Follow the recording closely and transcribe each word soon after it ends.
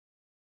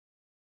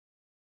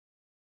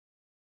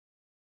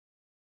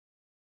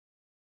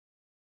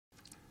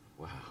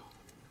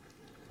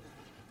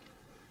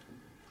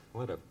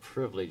What a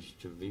privilege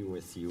to be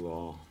with you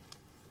all.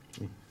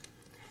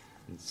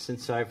 And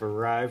since I've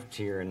arrived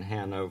here in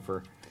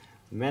Hanover,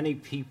 many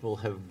people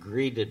have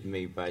greeted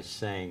me by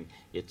saying,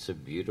 "It's a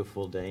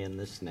beautiful day in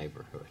this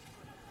neighborhood."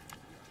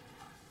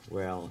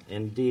 Well,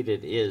 indeed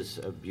it is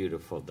a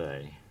beautiful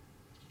day.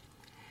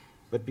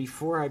 But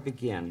before I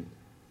begin,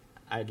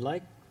 I'd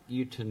like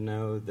you to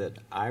know that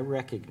I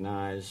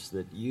recognize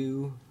that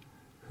you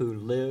who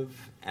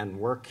live and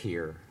work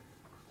here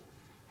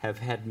have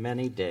had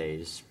many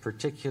days,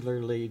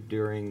 particularly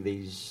during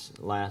these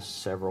last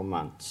several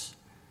months,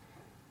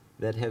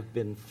 that have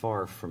been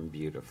far from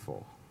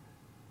beautiful.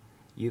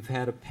 You've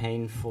had a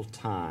painful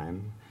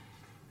time,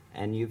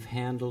 and you've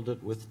handled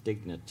it with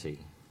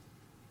dignity.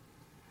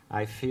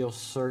 I feel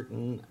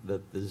certain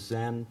that the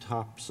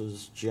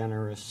Xanthops's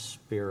generous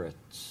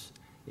spirits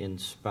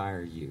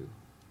inspire you,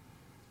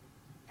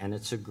 and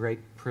it's a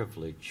great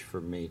privilege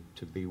for me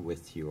to be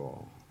with you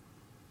all.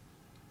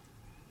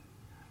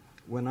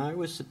 When I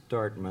was at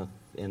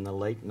Dartmouth in the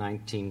late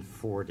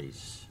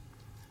 1940s,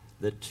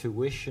 the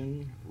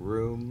tuition,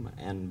 room,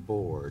 and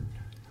board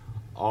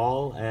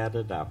all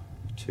added up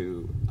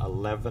to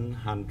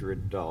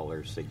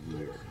 $1,100 a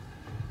year.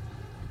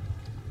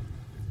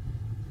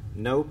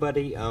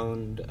 Nobody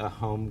owned a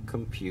home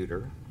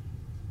computer,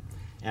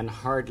 and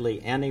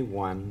hardly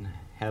anyone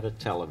had a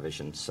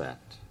television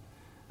set.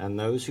 And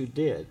those who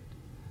did,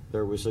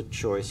 there was a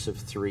choice of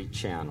 3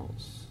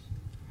 channels.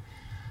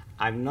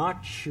 I'm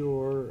not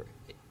sure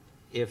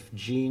if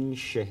Jean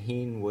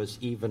Shaheen was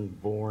even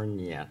born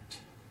yet,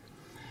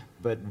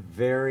 but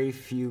very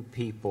few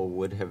people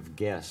would have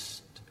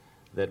guessed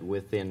that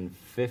within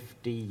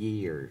 50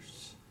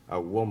 years, a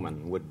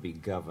woman would be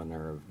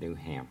governor of New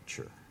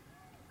Hampshire.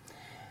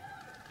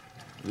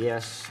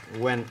 Yes,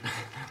 when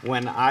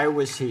I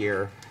was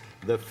here,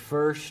 the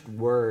first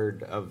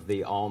word of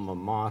the alma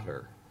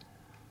mater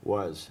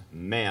was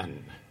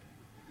men.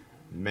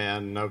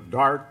 Men of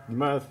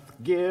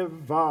Dartmouth,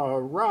 give a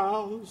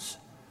rouse.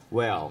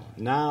 Well,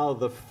 now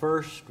the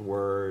first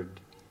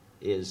word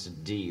is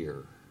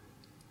dear.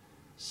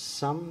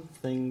 Some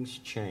things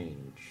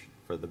change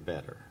for the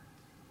better.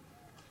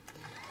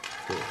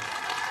 Cool.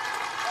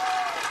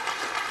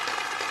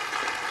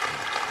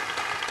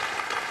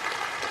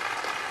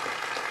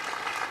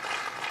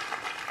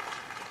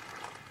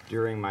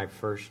 During my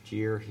first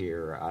year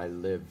here, I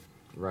lived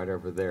right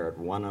over there at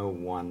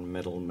 101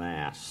 Middle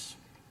Mass,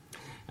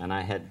 and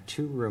I had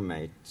 2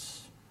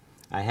 roommates.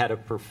 I had a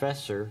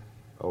professor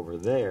over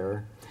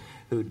there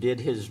who did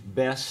his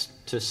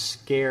best to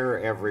scare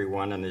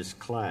everyone in his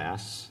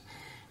class,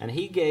 and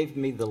he gave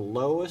me the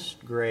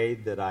lowest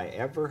grade that I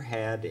ever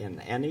had in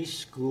any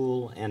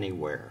school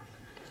anywhere.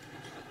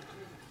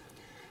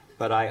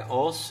 But I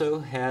also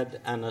had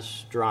an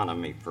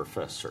astronomy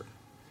professor,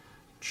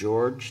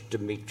 George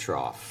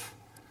Dimitrov,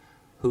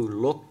 who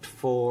looked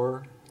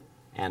for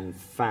and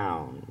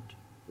found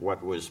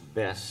what was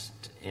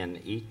best in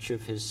each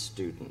of his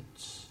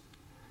students.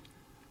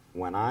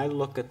 When I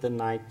look at the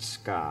night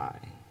sky,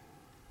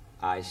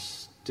 I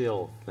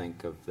still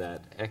think of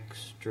that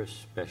extra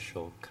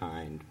special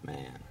kind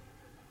man.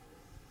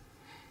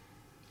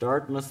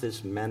 Dartmouth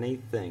is many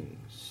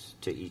things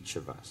to each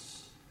of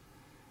us.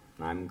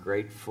 And I'm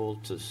grateful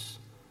to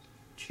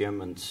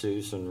Jim and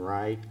Susan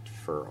Wright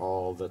for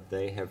all that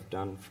they have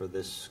done for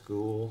this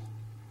school.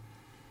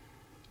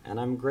 And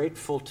I'm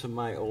grateful to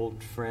my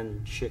old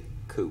friend Chick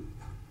Coop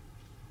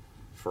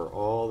for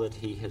all that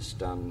he has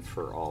done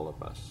for all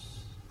of us.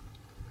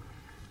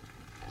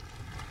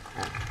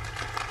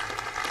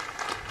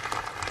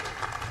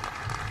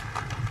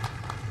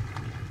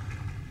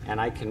 And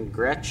I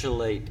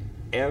congratulate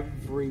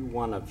every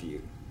one of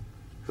you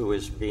who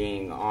is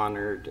being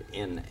honored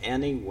in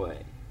any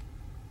way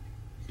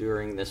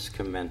during this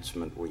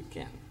commencement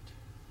weekend.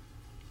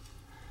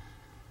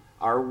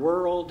 Our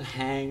world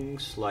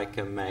hangs like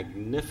a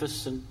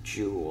magnificent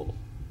jewel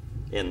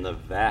in the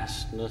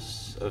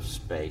vastness of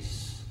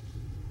space.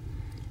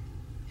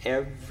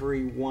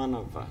 Every one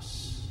of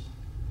us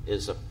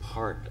is a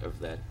part of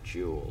that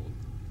jewel,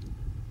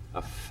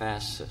 a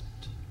facet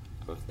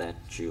of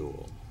that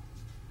jewel.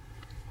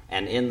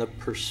 And in the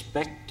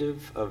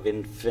perspective of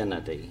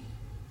infinity,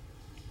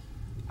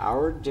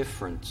 our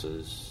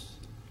differences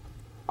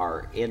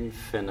are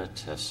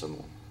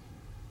infinitesimal.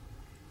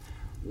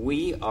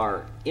 We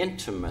are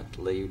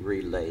intimately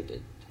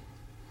related.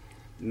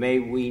 May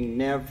we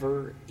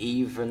never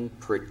even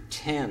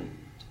pretend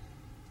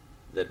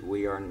that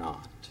we are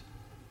not.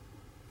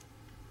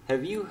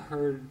 Have you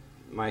heard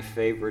my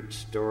favorite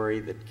story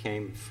that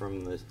came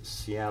from the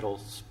Seattle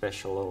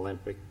Special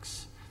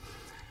Olympics?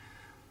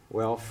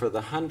 Well, for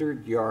the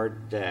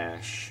 100-yard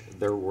dash,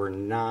 there were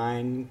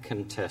 9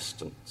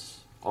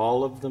 contestants,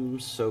 all of them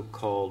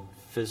so-called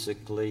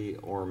physically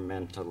or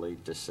mentally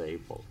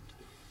disabled.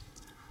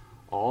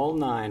 All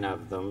 9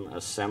 of them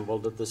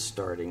assembled at the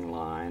starting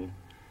line,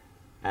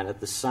 and at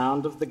the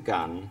sound of the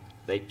gun,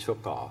 they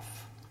took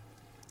off.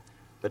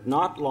 But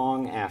not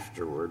long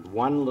afterward,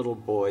 one little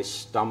boy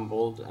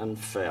stumbled and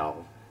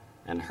fell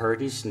and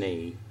hurt his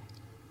knee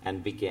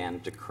and began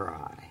to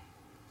cry.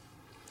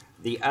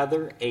 The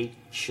other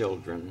 8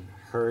 children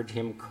heard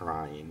him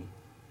crying.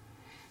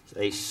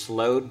 They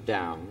slowed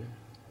down,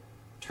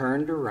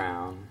 turned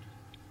around,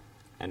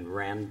 and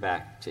ran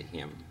back to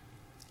him.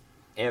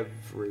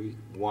 Every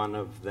one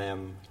of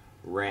them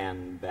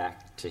ran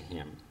back to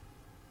him.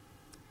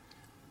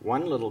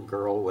 One little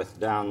girl with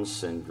Down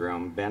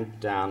syndrome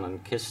bent down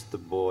and kissed the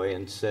boy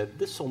and said,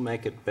 "This'll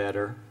make it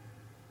better."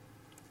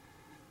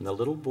 And the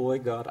little boy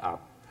got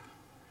up,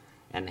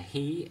 and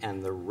he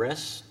and the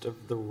rest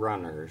of the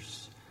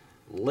runners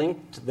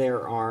linked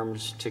their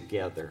arms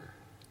together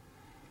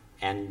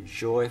and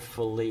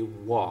joyfully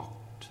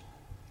walked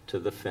to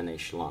the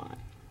finish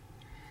line.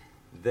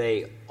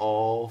 They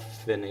all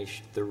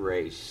finished the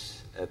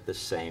race at the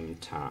same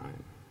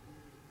time.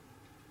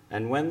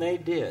 And when they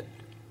did,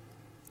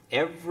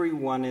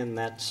 everyone in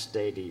that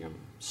stadium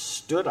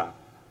stood up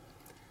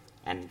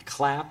and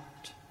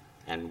clapped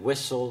and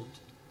whistled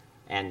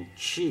and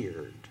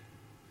cheered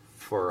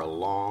for a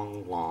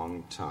long,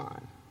 long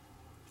time.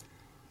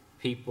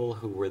 People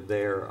who were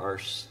there are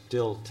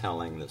still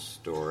telling the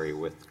story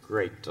with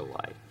great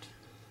delight.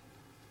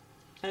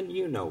 And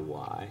you know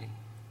why.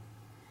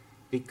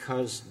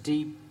 Because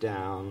deep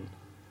down,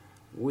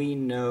 we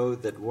know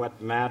that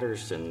what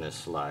matters in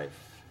this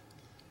life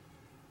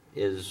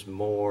is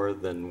more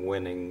than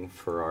winning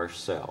for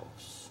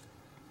ourselves.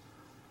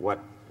 What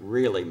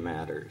really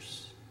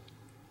matters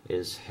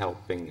is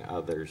helping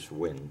others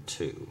win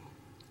too,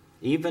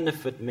 even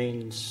if it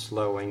means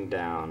slowing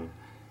down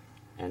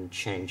and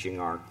changing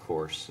our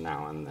course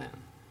now and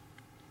then.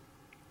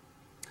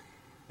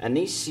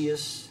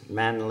 Anicius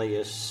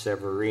Manlius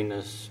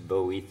Severinus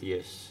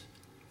Boethius,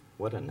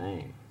 what a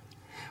name,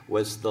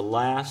 was the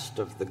last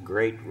of the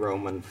great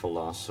Roman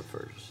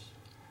philosophers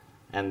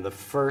and the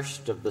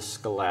first of the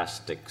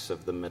scholastics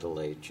of the Middle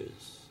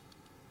Ages.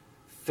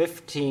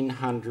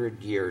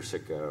 1,500 years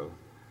ago,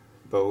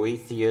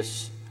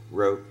 Boethius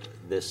wrote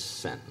this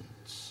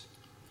sentence: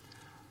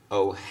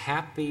 "O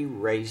happy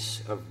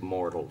race of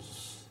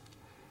mortals,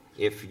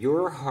 if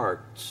your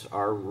hearts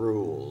are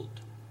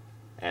ruled,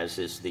 as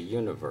is the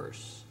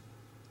universe,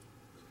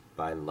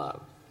 by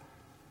love."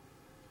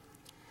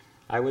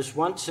 I was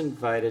once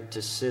invited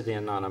to sit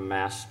in on a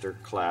master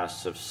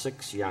class of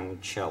 6 young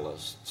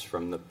cellists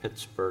from the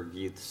Pittsburgh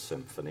Youth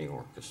Symphony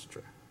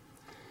Orchestra.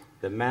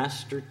 The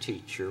master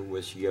teacher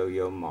was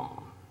Yo-Yo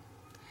Ma.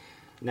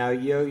 Now,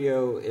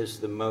 Yo-Yo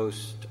is the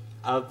most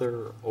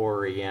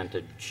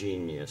other-oriented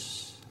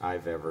genius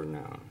I've ever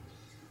known.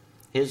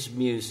 His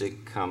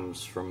music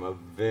comes from a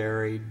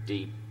very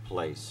deep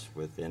place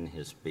within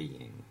his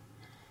being.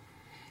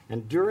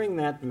 And during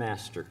that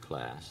master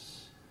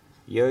class,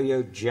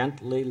 Yo-Yo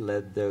gently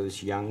led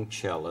those young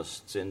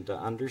cellists into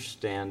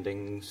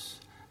understandings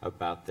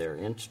about their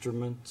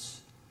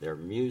instruments, their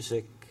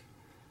music,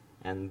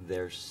 and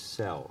their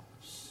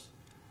selves,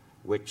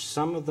 which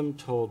some of them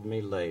told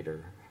me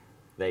later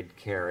they'd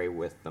carry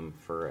with them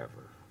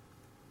forever.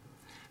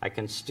 I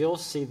can still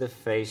see the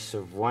face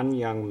of one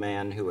young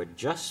man who had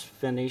just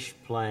finished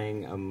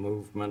playing a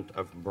movement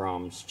of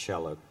Brahms'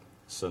 cello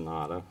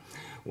sonata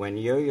when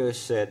Yo-Yo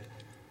said,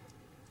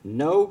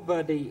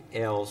 "Nobody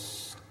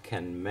else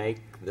can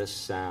make the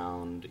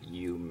sound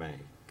you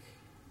make."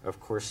 Of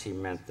course, he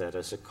meant that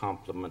as a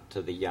compliment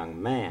to the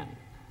young man.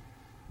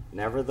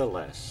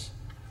 Nevertheless,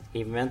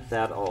 he meant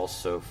that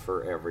also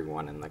for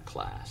everyone in the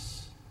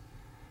class.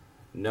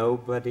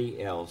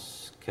 Nobody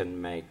else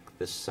can make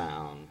the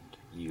sound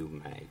you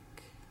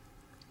make.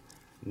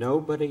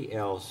 Nobody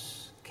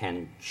else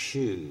can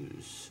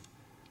choose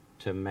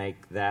to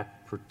make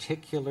that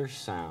particular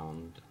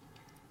sound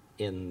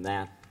in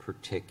that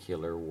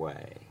particular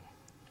way.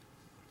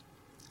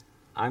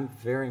 I'm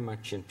very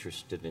much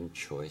interested in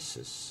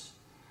choices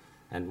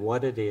and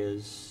what it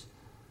is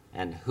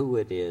and who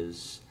it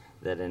is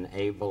that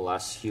enable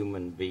us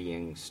human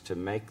beings to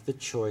make the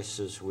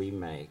choices we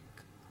make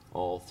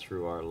all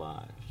through our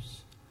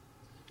lives.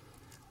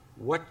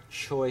 What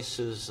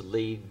choices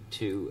lead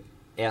to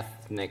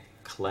ethnic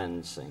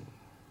cleansing?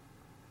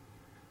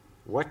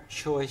 What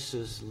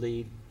choices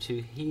lead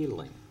to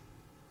healing?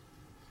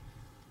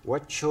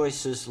 What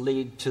choices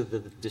lead to the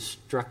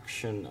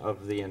destruction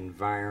of the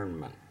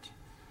environment,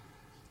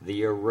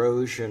 the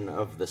erosion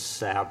of the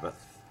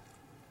Sabbath,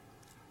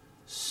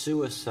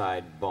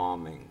 suicide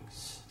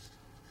bombings,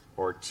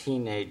 or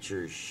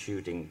teenagers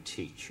shooting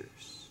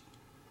teachers?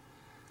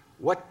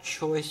 What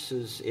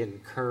choices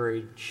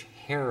encourage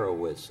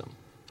heroism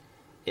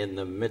in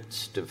the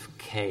midst of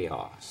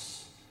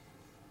chaos?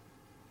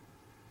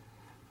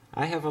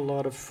 I have a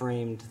lot of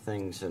framed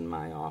things in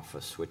my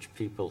office which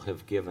people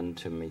have given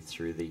to me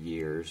through the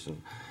years,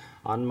 and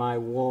on my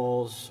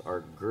walls are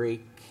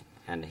Greek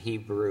and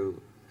Hebrew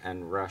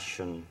and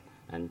Russian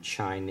and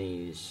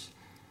Chinese,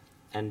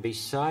 and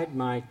beside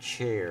my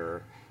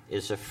chair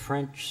is a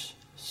French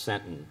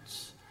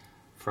sentence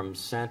from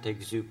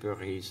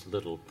Saint-Exupéry's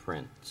Little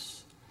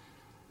Prince.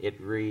 It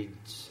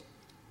reads,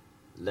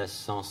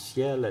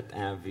 "L'essentiel est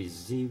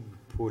invisible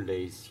pour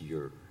les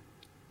yeux."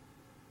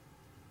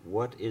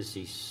 What is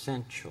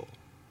essential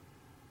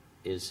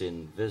is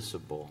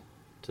invisible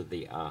to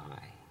the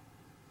eye.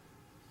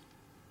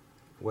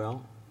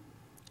 Well,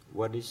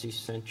 what is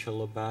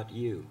essential about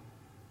you?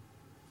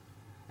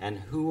 And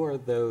who are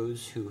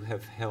those who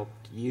have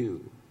helped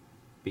you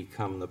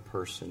become the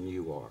person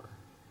you are?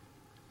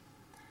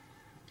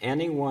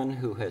 Anyone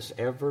who has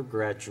ever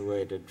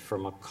graduated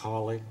from a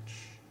college,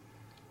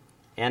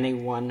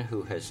 anyone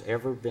who has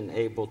ever been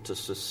able to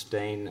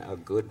sustain a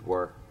good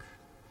work,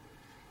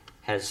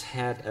 has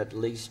had at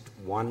least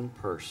one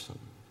person,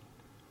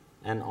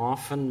 and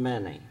often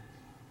many,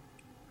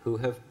 who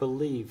have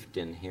believed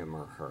in him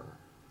or her.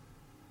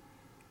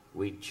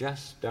 We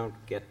just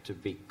don't get to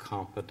be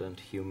competent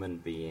human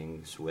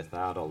beings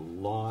without a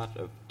lot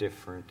of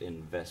different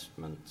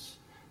investments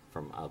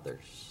from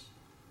others.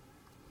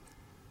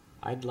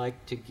 I'd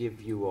like to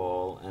give you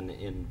all an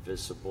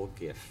invisible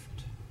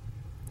gift,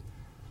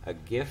 a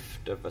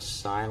gift of a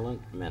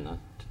silent minute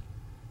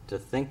to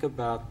think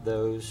about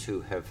those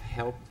who have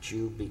helped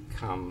you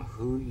become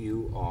who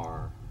you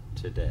are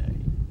today.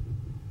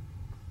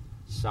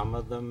 Some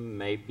of them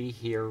may be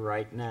here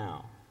right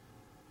now.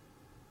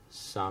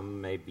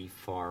 Some may be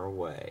far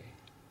away.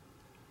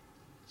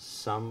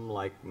 Some,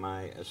 like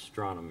my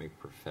astronomy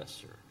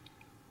professor,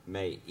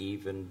 may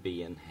even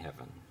be in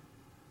heaven.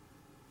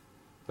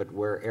 But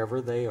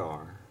wherever they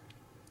are,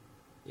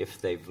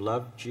 if they've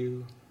loved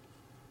you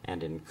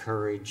and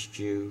encouraged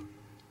you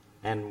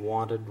and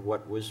wanted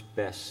what was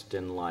best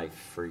in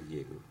life for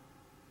you,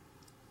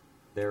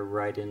 they're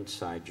right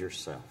inside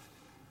yourself.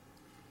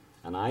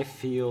 And I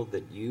feel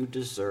that you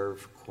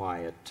deserve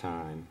quiet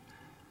time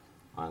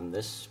on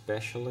this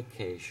special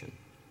occasion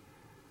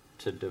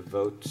to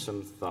devote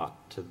some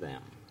thought to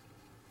them.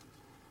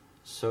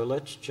 So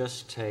let's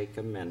just take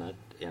a minute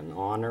in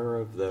honor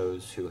of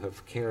those who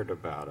have cared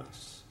about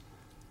us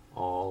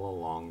all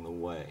along the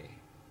way.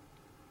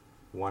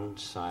 One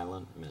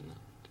silent minute.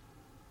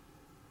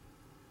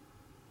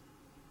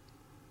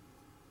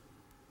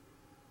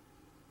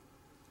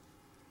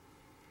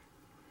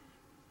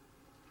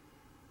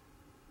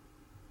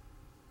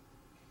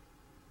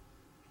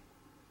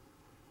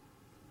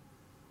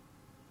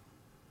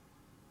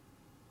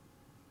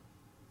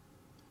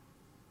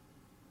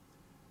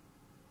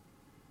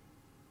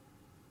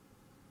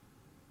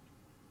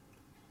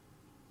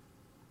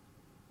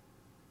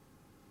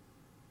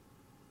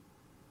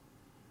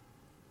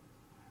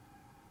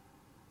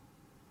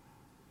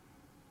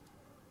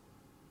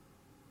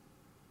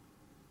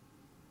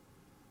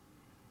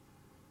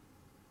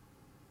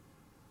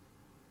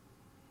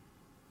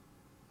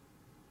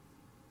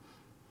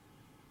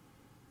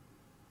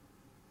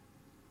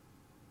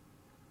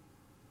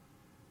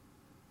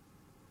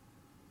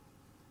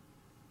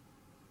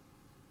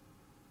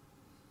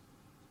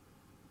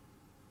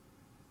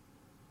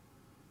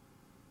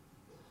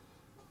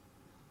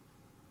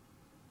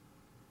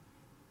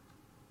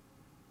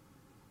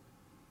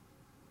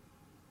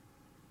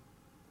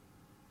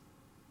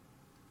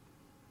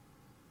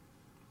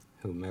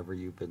 Whomever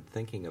you've been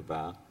thinking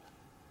about,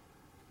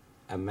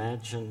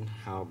 imagine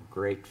how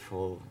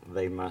grateful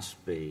they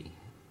must be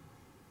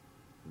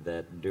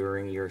that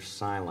during your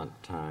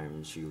silent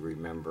times you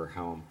remember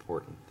how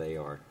important they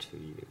are to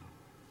you.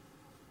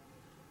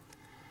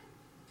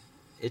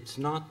 It's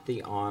not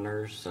the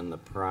honors and the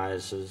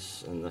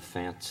prizes and the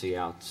fancy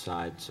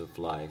outsides of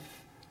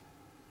life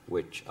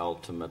which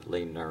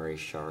ultimately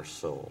nourish our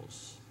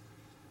souls.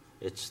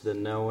 It's the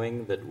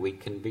knowing that we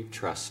can be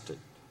trusted,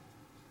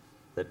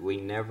 that we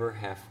never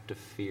have to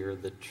fear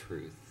the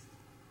truth,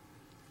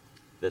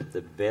 that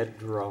the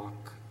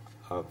bedrock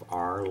of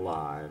our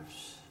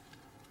lives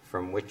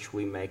from which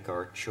we make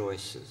our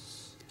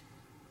choices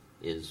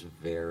is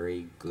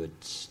very good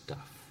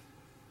stuff.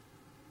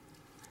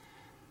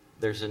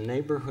 There's a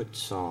neighborhood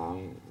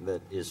song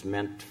that is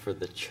meant for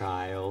the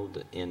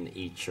child in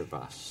each of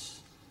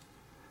us,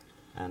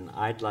 and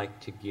I'd like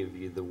to give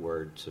you the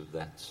words of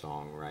that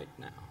song right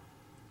now.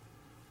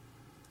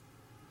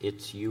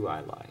 It's you I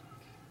like.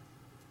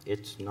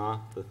 It's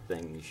not the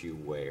things you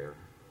wear.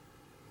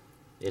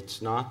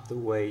 It's not the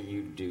way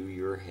you do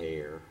your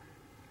hair,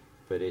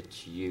 but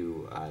it's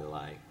you I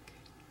like.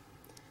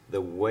 The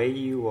way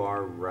you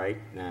are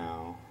right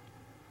now,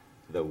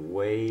 the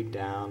way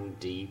down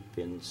deep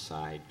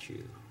inside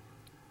you.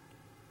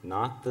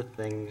 Not the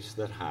things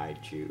that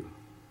hide you,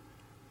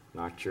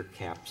 not your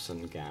caps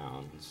and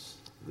gowns,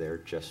 they're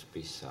just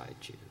beside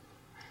you.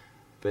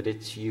 But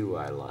it's you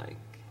I like,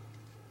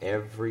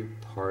 every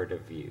part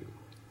of you.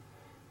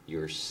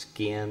 Your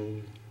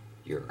skin,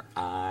 your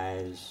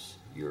eyes,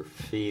 your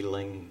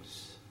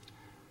feelings,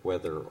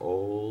 whether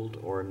old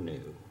or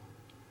new.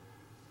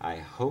 I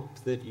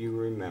hope that you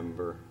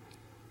remember,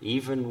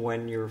 even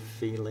when you're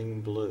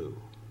feeling blue,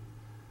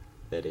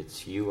 that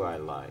it's you I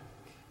like,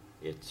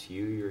 it's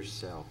you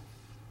yourself,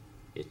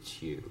 it's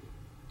you.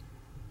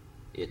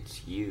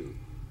 It's you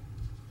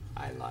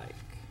I like.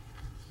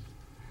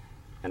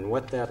 And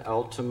what that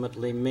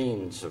ultimately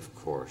means, of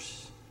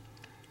course,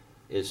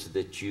 is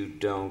that you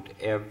don't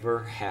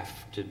ever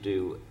have to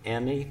do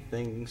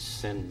anything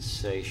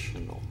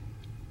sensational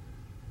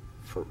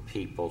for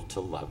people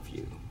to love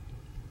you.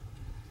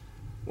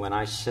 When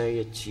I say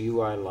it's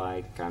you I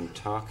like, I'm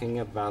talking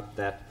about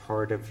that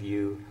part of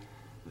you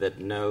that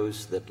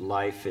knows that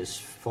life is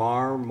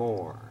far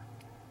more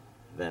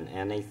than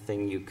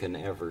anything you can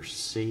ever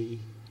see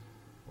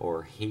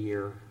or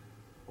hear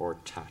or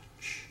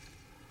touch.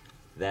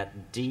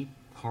 That deep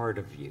part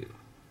of you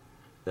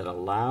that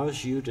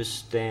allows you to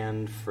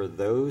stand for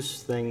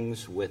those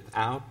things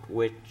without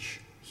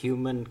which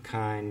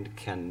humankind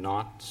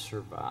cannot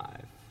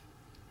survive.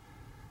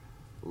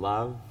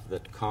 Love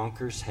that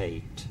conquers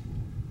hate,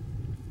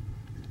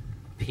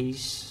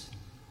 peace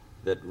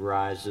that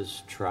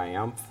rises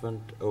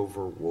triumphant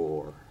over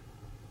war,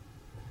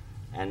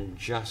 and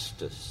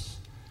justice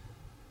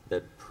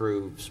that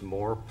proves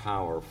more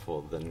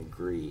powerful than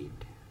greed.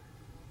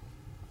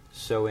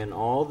 So in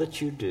all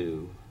that you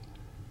do,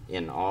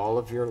 in all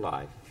of your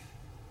life,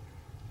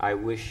 I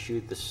wish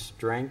you the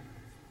strength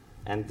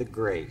and the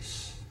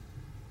grace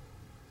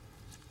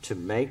to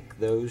make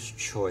those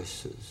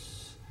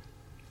choices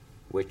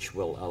which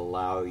will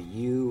allow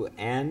you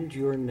and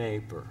your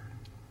neighbor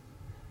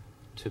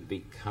to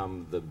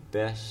become the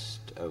best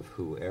of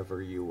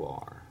whoever you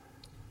are.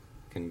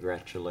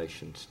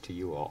 Congratulations to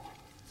you all.